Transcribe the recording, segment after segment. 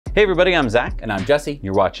Hey everybody, I'm Zach. And I'm Jesse.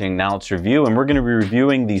 You're watching Now Let's Review, and we're going to be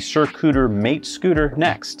reviewing the Circooter Mate scooter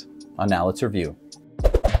next On Now Let's Review.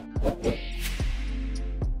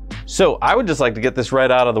 So I would just like to get this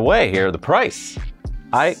right out of the way here, the price.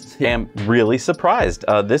 I am really surprised.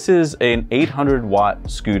 This is an 800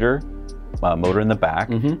 watt scooter, motor in the back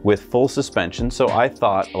with full suspension. So I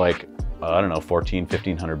thought like, I don't know,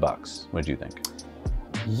 $1,400–1,500 bucks. What do you think?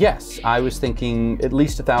 Yes, I was thinking at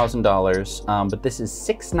least $1,000, but this is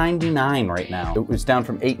 $699 right now. It was down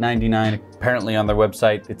from $899. Apparently on their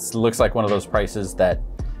website, it looks like one of those prices that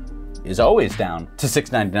is always down to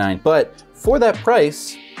 $699. But for that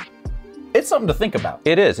price, it's something to think about.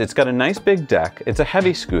 It is. It's got a nice big deck. It's a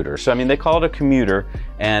heavy scooter. So I mean, they call it a commuter,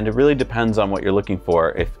 and it really depends on what you're looking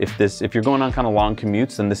for. If you're going on kind of long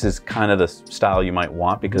commutes, then this is kind of the style you might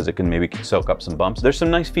want because it can maybe soak up some bumps. There's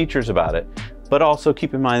some nice features about it, but also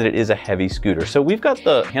keep in mind that it is a heavy scooter. So we've got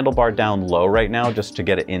the handlebar down low right now just to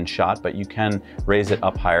get it in shot, but you can raise it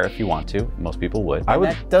up higher if you want to. Most people would.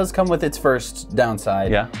 That does come with its first downside.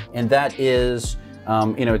 Yeah. And that is,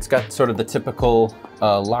 you know, it's got sort of the typical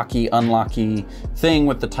locky, unlocky thing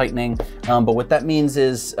with the tightening. But what that means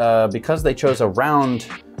is because they chose a round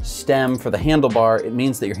stem for the handlebar, it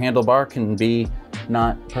means that your handlebar can be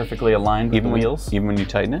not perfectly aligned with the wheels. Even when you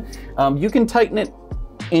tighten it? You can tighten it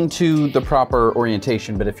into the proper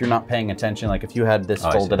orientation, but if you're not paying attention, like if you had this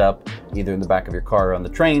folded up either in the back of your car or on the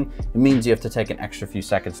train, it means you have to take an extra few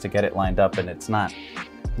seconds to get it lined up, and it's not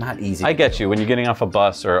easy. I get you. When you're getting off a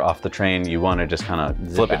bus or off the train, you want to just kind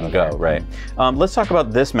of flip it and go, right? Let's talk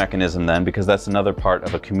about this mechanism then, because that's another part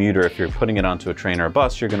of a commuter. If you're putting it onto a train or a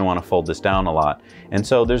bus, you're going to want to fold this down a lot. And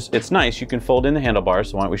so it's nice. You can fold in the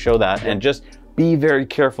handlebars, so why don't we show that? And just be very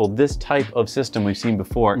careful. This type of system we've seen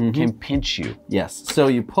before can pinch you. Yes. So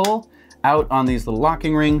you pull out on these little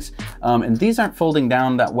locking rings, and these aren't folding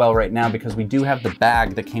down that well right now because we do have the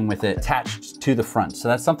bag that came with it attached to the front. So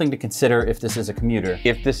that's something to consider if this is a commuter.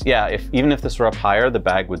 Even if this were up higher, the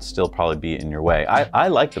bag would still probably be in your way. I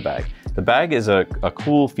like the bag. The bag is a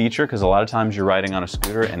cool feature because a lot of times you're riding on a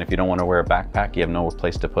scooter, and if you don't want to wear a backpack, you have no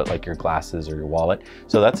place to put like your glasses or your wallet.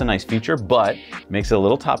 So that's a nice feature, but makes it a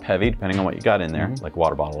little top heavy depending on what you got in there, like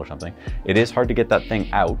water bottle or something. It is hard to get that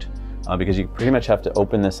thing out because you pretty much have to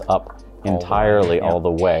open this up entirely all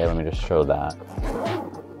the way. Let me just show that.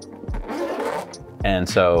 And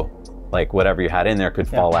so like whatever you had in there could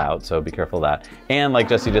fall out, so be careful of that. And like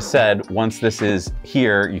Jesse just said, once this is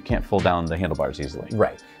here, you can't fold down the handlebars easily.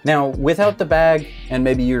 Right. Now, without the bag, and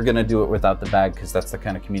maybe you're gonna do it without the bag because that's the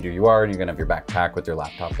kind of commuter you are, and you're gonna have your backpack with your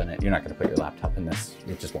laptop in it. You're not gonna put your laptop in this,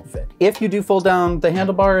 it just won't fit. If you do fold down the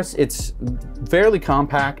handlebars, it's fairly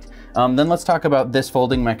compact. Then let's talk about this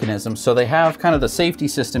folding mechanism. So they have kind of the safety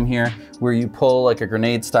system here where you pull like a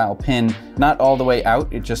grenade style pin, not all the way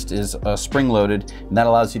out, it just is spring loaded, and that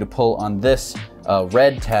allows you to pull on this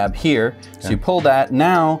red tab here. So you pull that.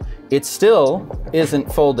 Now it still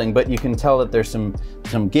isn't folding, but you can tell that there's some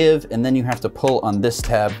give, and then you have to pull on this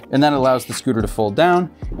tab, and that allows the scooter to fold down,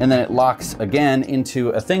 and then it locks again into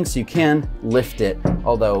a thing so you can lift it,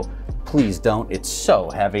 although please don't, it's so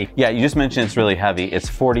heavy. Yeah, you just mentioned it's really heavy. It's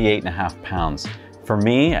 48.5 pounds. For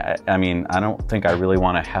me, I mean, I don't think I really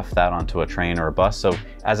want to heft that onto a train or a bus. So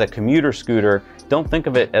as a commuter scooter, don't think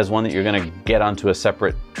of it as one that you're going to get onto a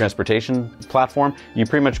separate transportation platform. You're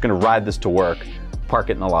pretty much going to ride this to work, park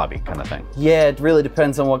it in the lobby kind of thing. Yeah, it really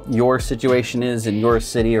depends on what your situation is in your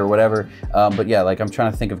city or whatever. But yeah, like I'm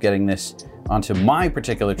trying to think of getting this onto my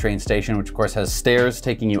particular train station, which of course has stairs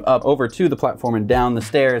taking you up over to the platform and down the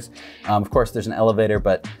stairs. Of course there's an elevator,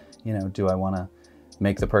 but you know, do I want to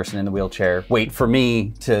make the person in the wheelchair wait for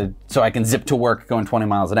me so I can zip to work going 20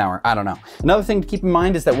 miles an hour? I don't know. Another thing to keep in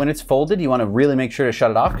mind is that when it's folded, you want to really make sure to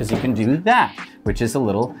shut it off because you can do that, which is a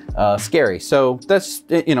little scary. So that's,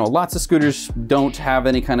 you know, lots of scooters don't have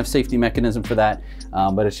any kind of safety mechanism for that,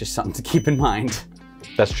 but it's just something to keep in mind.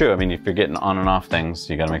 That's true. I mean, if you're getting on and off things,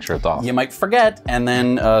 you got to make sure it's off. You might forget, and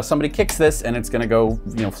then somebody kicks this, and it's going to go,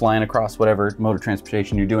 you know, flying across whatever mode of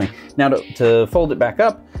transportation you're doing. Now, to fold it back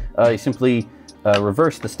up, you simply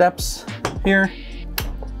reverse the steps here.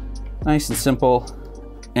 Nice and simple.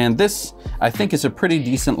 And this, I think, is a pretty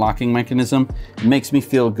decent locking mechanism. It makes me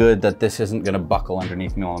feel good that this isn't gonna buckle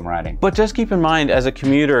underneath me while I'm riding. But just keep in mind, as a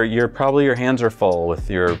commuter, your hands are full with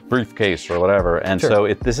your briefcase or whatever. And so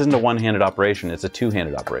this isn't a one-handed operation, it's a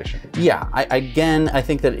two-handed operation. Yeah, I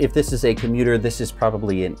think that if this is a commuter, this is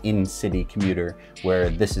probably an in-city commuter where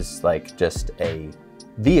this is like just a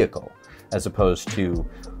vehicle as opposed to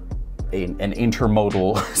an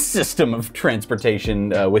intermodal system of transportation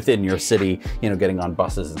within your city, you know, getting on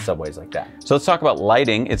buses and subways like that. So let's talk about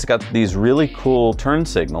lighting. It's got these really cool turn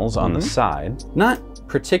signals on the side. Not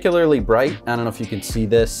particularly bright. I don't know if you can see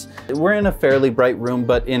this. We're in a fairly bright room,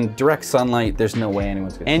 but in direct sunlight, there's no way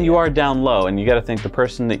anyone's gonna see And you are down low, and you gotta think the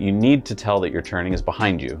person that you need to tell that you're turning is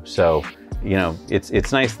behind you. So, you know,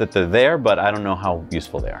 it's nice that they're there, but I don't know how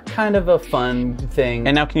useful they are. Kind of a fun thing.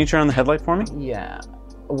 And now can you turn on the headlight for me? Yeah.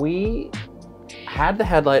 We had the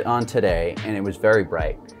headlight on today, and it was very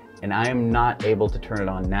bright, and I am not able to turn it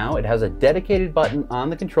on now. It has a dedicated button on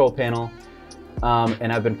the control panel,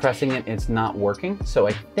 and I've been pressing it and it's not working. So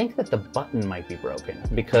I think that the button might be broken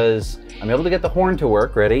because I'm able to get the horn to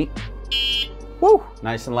work. Ready? Woo!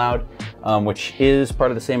 Nice and loud, which is part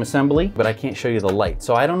of the same assembly, but I can't show you the light.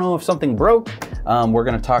 So I don't know if something broke. We're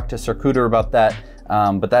gonna talk to Circooter about that,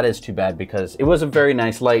 but that is too bad because it was a very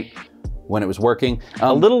nice light when it was working.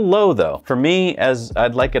 A little low though. For me, as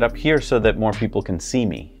I'd like it up here so that more people can see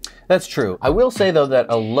me. That's true. I will say though that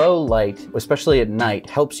a low light, especially at night,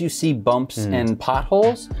 helps you see bumps and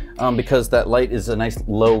potholes because that light is a nice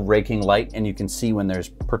low raking light and you can see when there's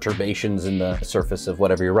perturbations in the surface of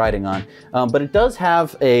whatever you're riding on. But it does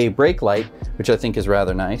have a brake light, which I think is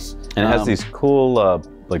rather nice. And it has these cool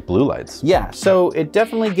like blue lights. Yeah, so it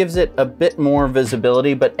definitely gives it a bit more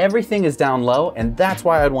visibility, but everything is down low, and that's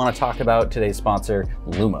why I'd want to talk about today's sponsor,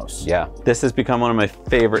 Lumos. Yeah, this has become one of my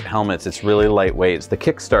favorite helmets. It's really lightweight. It's the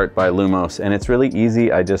Kickstart by Lumos, and it's really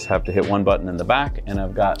easy. I just have to hit one button in the back, and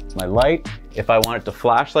I've got my light. If I want it to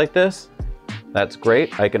flash like this, that's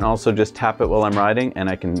great. I can also just tap it while I'm riding, and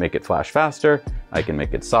I can make it flash faster. I can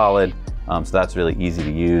make it solid. So that's really easy to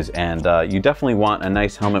use, and you definitely want a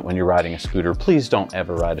nice helmet when you're riding a scooter. Please don't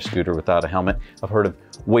ever ride a scooter without a helmet. I've heard of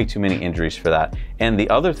way too many injuries for that. And the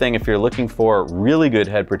other thing, if you're looking for really good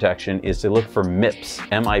head protection, is to look for MIPS,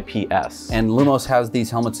 M-I-P-S. And Lumos has these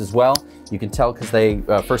helmets as well. You can tell because they,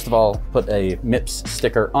 first of all, put a MIPS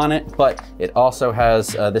sticker on it, but it also has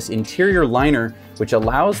this interior liner which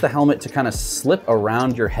allows the helmet to kind of slip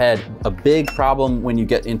around your head. A big problem when you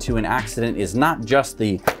get into an accident is not just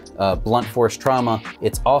the blunt force trauma,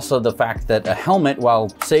 it's also the fact that a helmet, while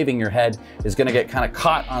saving your head, is gonna get kind of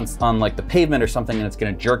caught on like the pavement or something, and it's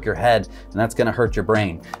gonna jerk your head, and that's gonna hurt your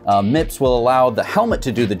brain. MIPS will allow the helmet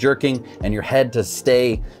to do the jerking and your head to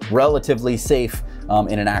stay relatively safe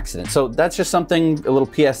in an accident. So that's just something, a little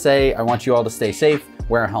PSA, I want you all to stay safe.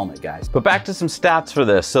 Wear a helmet, guys. But back to some stats for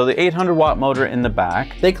this. So the 800 watt motor in the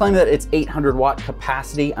back. They claim that it's 800 watt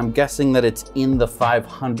capacity. I'm guessing that it's in the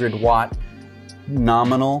 500 watt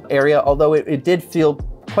nominal area, although it did feel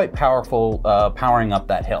quite powerful powering up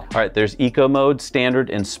that hill. All right, there's eco mode, standard,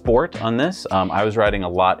 and sport on this. I was riding a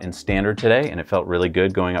lot in standard today and it felt really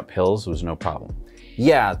good. Going up hills was no problem.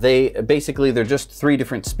 Yeah, they're just 3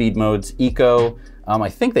 different speed modes. Eco, I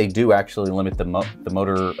think they do actually limit the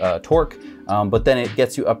motor torque, but then it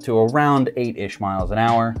gets you up to around 8-ish miles an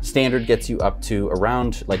hour. Standard gets you up to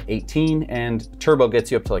around like 18, and turbo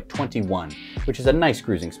gets you up to like 21, which is a nice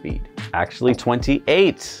cruising speed. Actually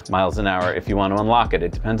 28 miles an hour if you want to unlock it.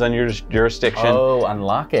 It depends on your jurisdiction. Oh,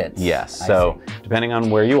 unlock it. Yes, so depending on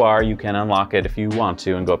where you are, you can unlock it if you want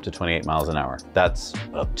to and go up to 28 miles an hour. That's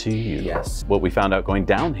up to you. Yes. What we found out going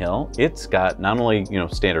downhill, it's got not only, you know,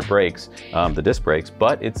 standard brakes, the disc brakes,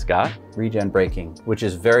 but it's got regen braking, which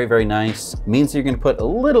is very, very nice. Means you're gonna put a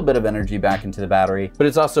little bit of energy back into the battery, but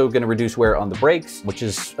it's also gonna reduce wear on the brakes, which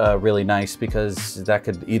is really nice because that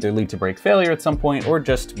could either lead to brake failure at some point or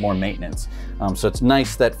just more maintenance. So it's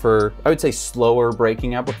nice that for, I would say, slower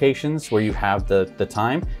braking applications where you have the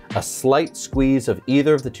time, a slight squeeze of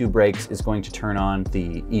either of the 2 brakes is going to turn on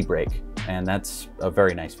the e-brake, and that's a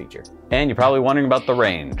very nice feature. And you're probably wondering about the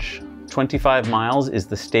range. 25 miles is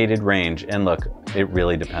the stated range, and look, it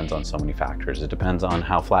really depends on so many factors. It depends on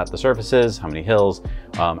how flat the surface is, how many hills,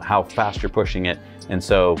 how fast you're pushing it, and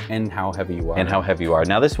how heavy you are. And how heavy you are.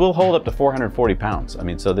 Now this will hold up to 440 pounds. I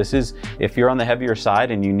mean, so this is, if you're on the heavier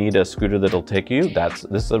side and you need a scooter that'll take you, this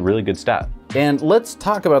is a really good stat. And let's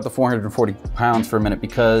talk about the 440 pounds for a minute,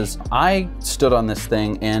 because I stood on this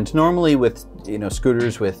thing, and normally with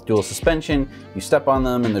scooters with dual suspension, you step on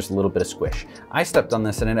them and there's a little bit of squish. I stepped on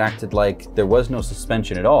this and it acted like there was no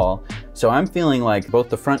suspension at all. So I'm feeling like both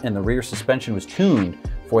the front and the rear suspension was tuned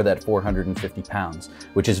for that 450 pounds,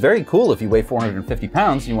 which is very cool if you weigh 450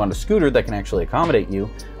 pounds and you want a scooter that can actually accommodate you,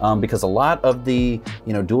 because a lot of the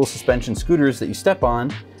dual suspension scooters that you step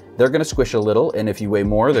on, they're gonna squish a little, and if you weigh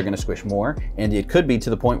more, they're gonna squish more, and it could be to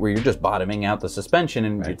the point where you're just bottoming out the suspension,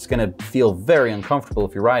 and it's gonna feel very uncomfortable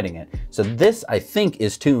if you're riding it. So this, I think,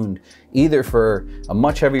 is tuned either for a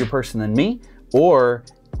much heavier person than me, or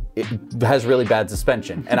it has really bad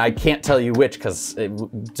suspension. And I can't tell you which, because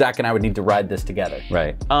Zach and I would need to ride this together.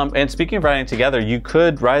 Right. And speaking of riding together, you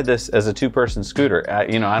could ride this as a two-person scooter.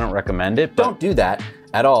 You know, I don't recommend it. Don't do that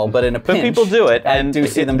at all, but in a pinch, but people do it, and I do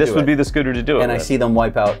see them this do would it. be the scooter to do it And with. I see them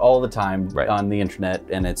wipe out all the time Right. on the internet,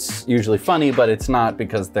 and it's usually funny, but it's not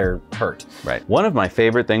because they're hurt. Right. One of my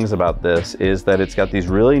favorite things about this is that it's got these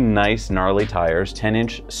really nice gnarly tires,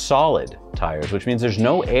 10-inch solid tires, which means there's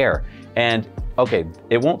no air. And okay,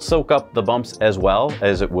 it won't soak up the bumps as well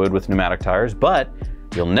as it would with pneumatic tires, but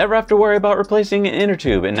you'll never have to worry about replacing an inner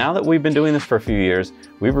tube. And now that we've been doing this for a few years,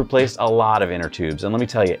 we've replaced a lot of inner tubes. And let me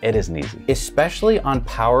tell you, it isn't easy. Especially on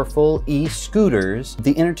powerful e-scooters,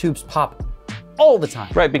 the inner tubes pop all the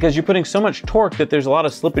time. Right, because you're putting so much torque that there's a lot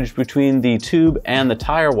of slippage between the tube and the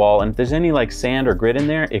tire wall. And if there's any like sand or grit in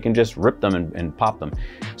there, it can just rip them and pop them.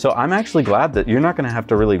 So I'm actually glad that you're not gonna have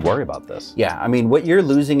to really worry about this. Yeah, I mean, what you're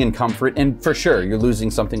losing in comfort, and for sure you're losing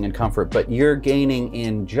something in comfort, but you're gaining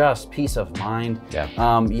in just peace of mind. Yeah.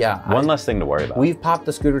 Yeah. One less thing to worry about. We've popped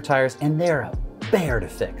the scooter tires and they're a bear to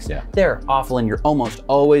fix. Yeah. They're awful, and you're almost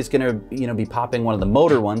always gonna, be popping one of the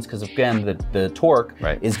motor ones, because again, the torque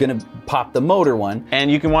Right. is gonna pop the motor one.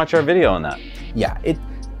 And you can watch our video on that. Yeah,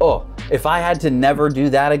 if I had to never do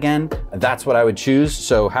that again, that's what I would choose.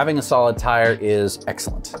 So having a solid tire is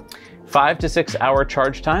excellent. 5 to 6 hour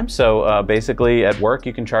charge time. So basically at work,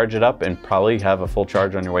 you can charge it up and probably have a full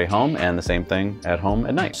charge on your way home, and the same thing at home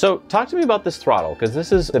at night. So talk to me about this throttle, because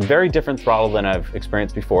this is a very different throttle than I've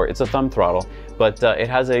experienced before. It's a thumb throttle, but it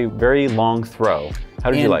has a very long throw. How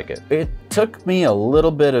did you like it? It took me a little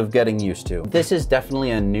bit of getting used to. This is definitely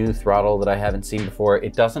a new throttle that I haven't seen before.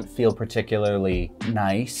 It doesn't feel particularly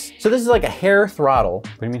nice. So this is like a hair throttle.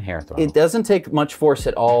 What do you mean hair throttle? It doesn't take much force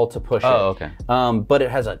at all to push it. Oh, okay. But it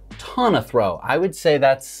has a ton of throw. I would say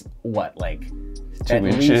that's what, like 2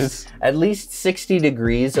 inches? At least 60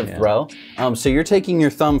 degrees of throw. So you're taking your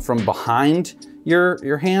thumb from behind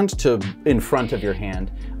your hand to in front of your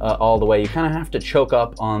hand all the way. You kind of have to choke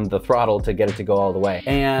up on the throttle to get it to go all the way.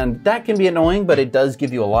 And that can be annoying, but it does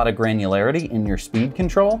give you a lot of granularity in your speed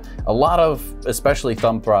control. A lot of, especially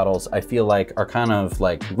thumb throttles, I feel like are kind of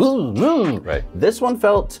like, woo, woo. Right. This one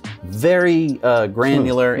felt very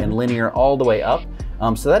granular and linear all the way up.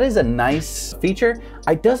 So that is a nice feature.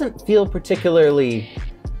 It doesn't feel particularly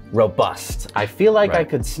robust. I feel like I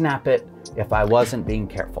could snap it if I wasn't being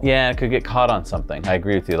careful. Yeah, it could get caught on something. I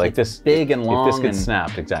agree with you. Like It's this, big and long. If this gets and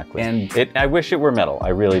snapped, exactly. and- I wish it were metal. I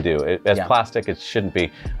really do. As plastic, it shouldn't be.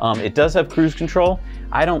 It does have cruise control.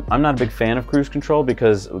 I'm not a big fan of cruise control,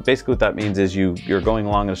 because basically what that means is you're going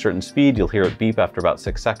along at a certain speed, you'll hear it beep after about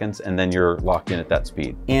 6 seconds, and then you're locked in at that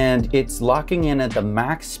speed. And it's locking in at the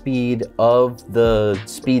max speed of the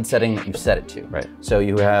speed setting that you've set it to. Right. So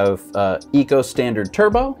you have Eco Standard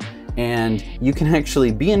Turbo, and you can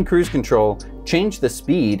actually be in cruise control, change the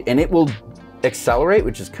speed, and it will accelerate,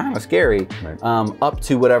 which is kind of scary, up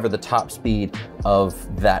to whatever the top speed of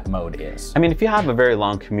that mode is. I mean, if you have a very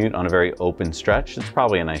long commute on a very open stretch, it's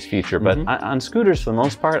probably a nice feature. But on scooters, for the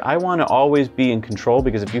most part, I want to always be in control,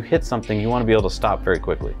 because if you hit something, you want to be able to stop very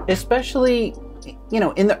quickly. Especially,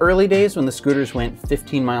 in the early days when the scooters went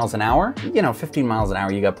 15 miles an hour, 15 miles an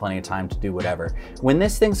hour, you got plenty of time to do whatever. When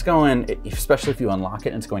this thing's going, especially if you unlock it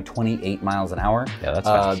and it's going 28 miles an hour, yeah, that's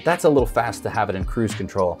fast. That's a little fast to have it in cruise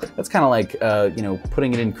control. That's kind of like,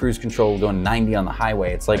 putting it in cruise control going 90 on the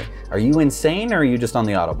highway. It's like, are you insane, or are you just on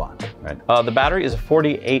the Autobahn? Right. The battery is a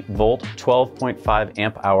 48 volt, 12.5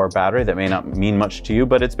 amp hour battery. That may not mean much to you,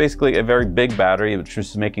 but it's basically a very big battery, which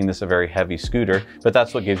is making this a very heavy scooter, but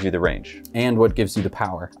that's what gives you the range. And what gives you the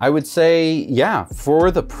power. I would say, yeah,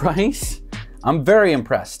 for the price, I'm very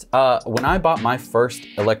impressed. When I bought my first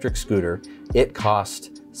electric scooter, it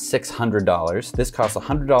cost $600. This costs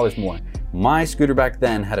 $100 more. My scooter back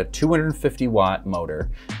then had a 250 watt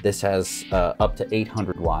motor. This has up to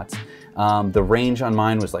 800 watts. The range on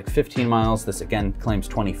mine was like 15 miles. This again claims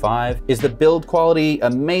 25. Is the build quality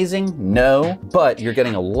amazing? No, but you're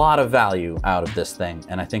getting a lot of value out of this thing.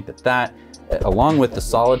 And I think that along with the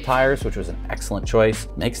solid tires, which was an excellent choice,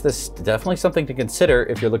 makes this definitely something to consider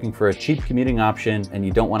if you're looking for a cheap commuting option and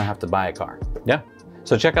you don't want to have to buy a car. Yeah.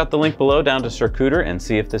 So check out the link below down to Circooter and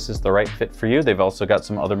see if this is the right fit for you. They've also got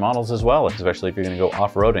some other models as well, especially if you're going to go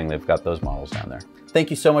off-roading. They've got those models down there. Thank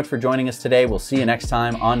you so much for joining us today. We'll see you next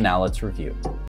time on Now Let's Review.